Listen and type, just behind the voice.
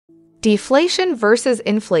Deflation versus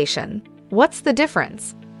inflation. What's the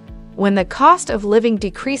difference? When the cost of living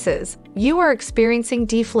decreases, you are experiencing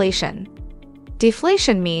deflation.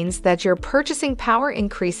 Deflation means that your purchasing power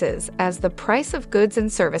increases as the price of goods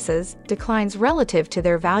and services declines relative to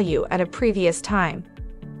their value at a previous time.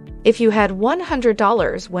 If you had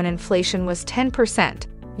 $100 when inflation was 10%,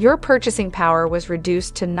 your purchasing power was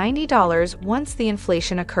reduced to $90 once the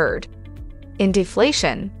inflation occurred. In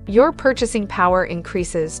deflation, your purchasing power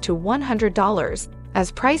increases to $100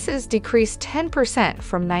 as prices decrease 10%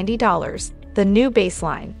 from $90, the new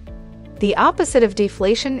baseline. The opposite of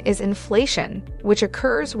deflation is inflation, which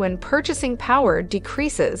occurs when purchasing power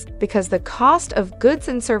decreases because the cost of goods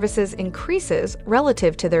and services increases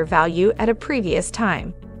relative to their value at a previous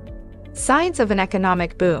time. Signs of an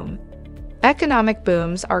economic boom. Economic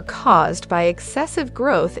booms are caused by excessive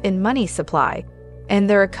growth in money supply, and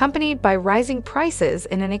they're accompanied by rising prices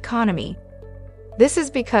in an economy. This is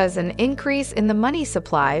because an increase in the money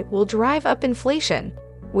supply will drive up inflation,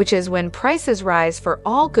 which is when prices rise for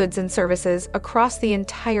all goods and services across the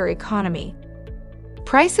entire economy.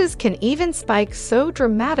 Prices can even spike so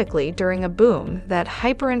dramatically during a boom that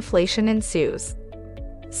hyperinflation ensues.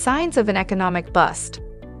 Signs of an economic bust.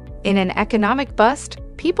 In an economic bust,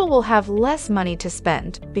 people will have less money to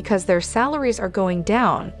spend because their salaries are going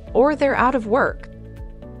down or they're out of work.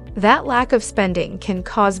 That lack of spending can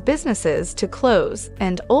cause businesses to close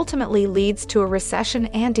and ultimately leads to a recession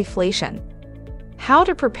and deflation. How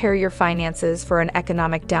to prepare your finances for an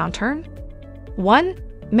economic downturn? 1.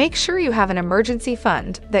 Make sure you have an emergency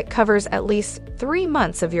fund that covers at least 3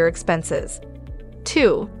 months of your expenses.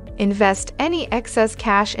 2. Invest any excess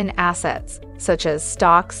cash in assets, such as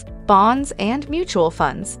stocks, bonds, and mutual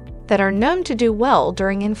funds, that are known to do well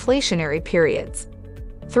during inflationary periods.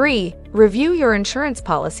 3. Review your insurance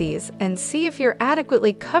policies and see if you're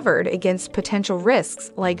adequately covered against potential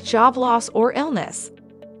risks like job loss or illness.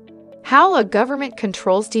 How a government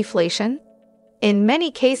controls deflation? In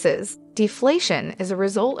many cases, deflation is a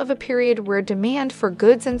result of a period where demand for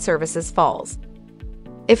goods and services falls.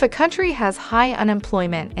 If a country has high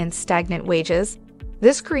unemployment and stagnant wages,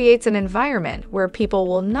 this creates an environment where people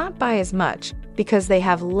will not buy as much because they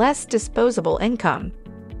have less disposable income.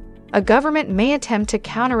 A government may attempt to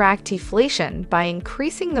counteract deflation by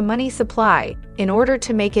increasing the money supply in order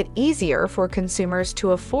to make it easier for consumers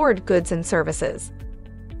to afford goods and services.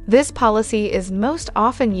 This policy is most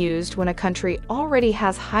often used when a country already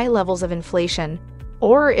has high levels of inflation,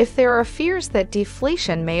 or if there are fears that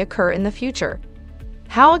deflation may occur in the future.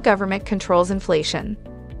 How a government controls inflation.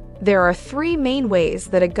 There are 3 main ways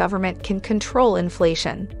that a government can control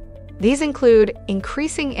inflation. These include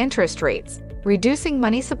increasing interest rates, reducing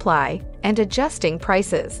money supply, and adjusting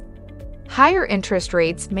prices. Higher interest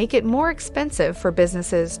rates make it more expensive for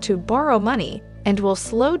businesses to borrow money and will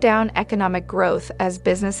slow down economic growth as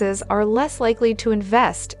businesses are less likely to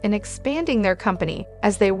invest in expanding their company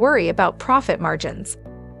as they worry about profit margins.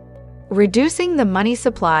 Reducing the money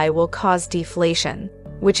supply will cause deflation,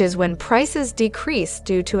 which is when prices decrease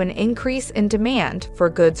due to an increase in demand for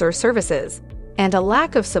goods or services, and a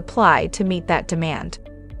lack of supply to meet that demand.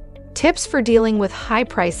 Tips for dealing with high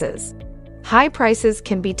prices. High prices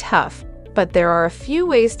can be tough, but there are a few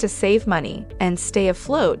ways to save money and stay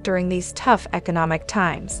afloat during these tough economic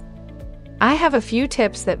times. I have a few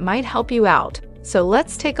tips that might help you out, so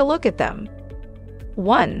let's take a look at them.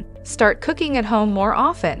 1. Start cooking at home more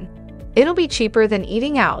often. It'll be cheaper than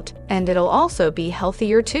eating out, and it'll also be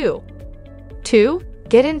healthier too. 2.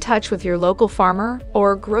 Get in touch with your local farmer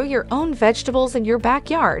or grow your own vegetables in your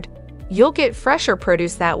backyard. You'll get fresher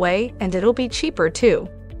produce that way, and it'll be cheaper too.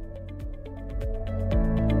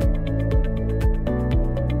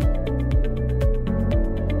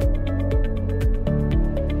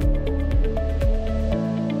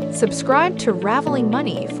 Subscribe to Raveling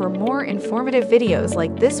Money for more informative videos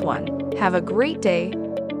like this one. Have a great day.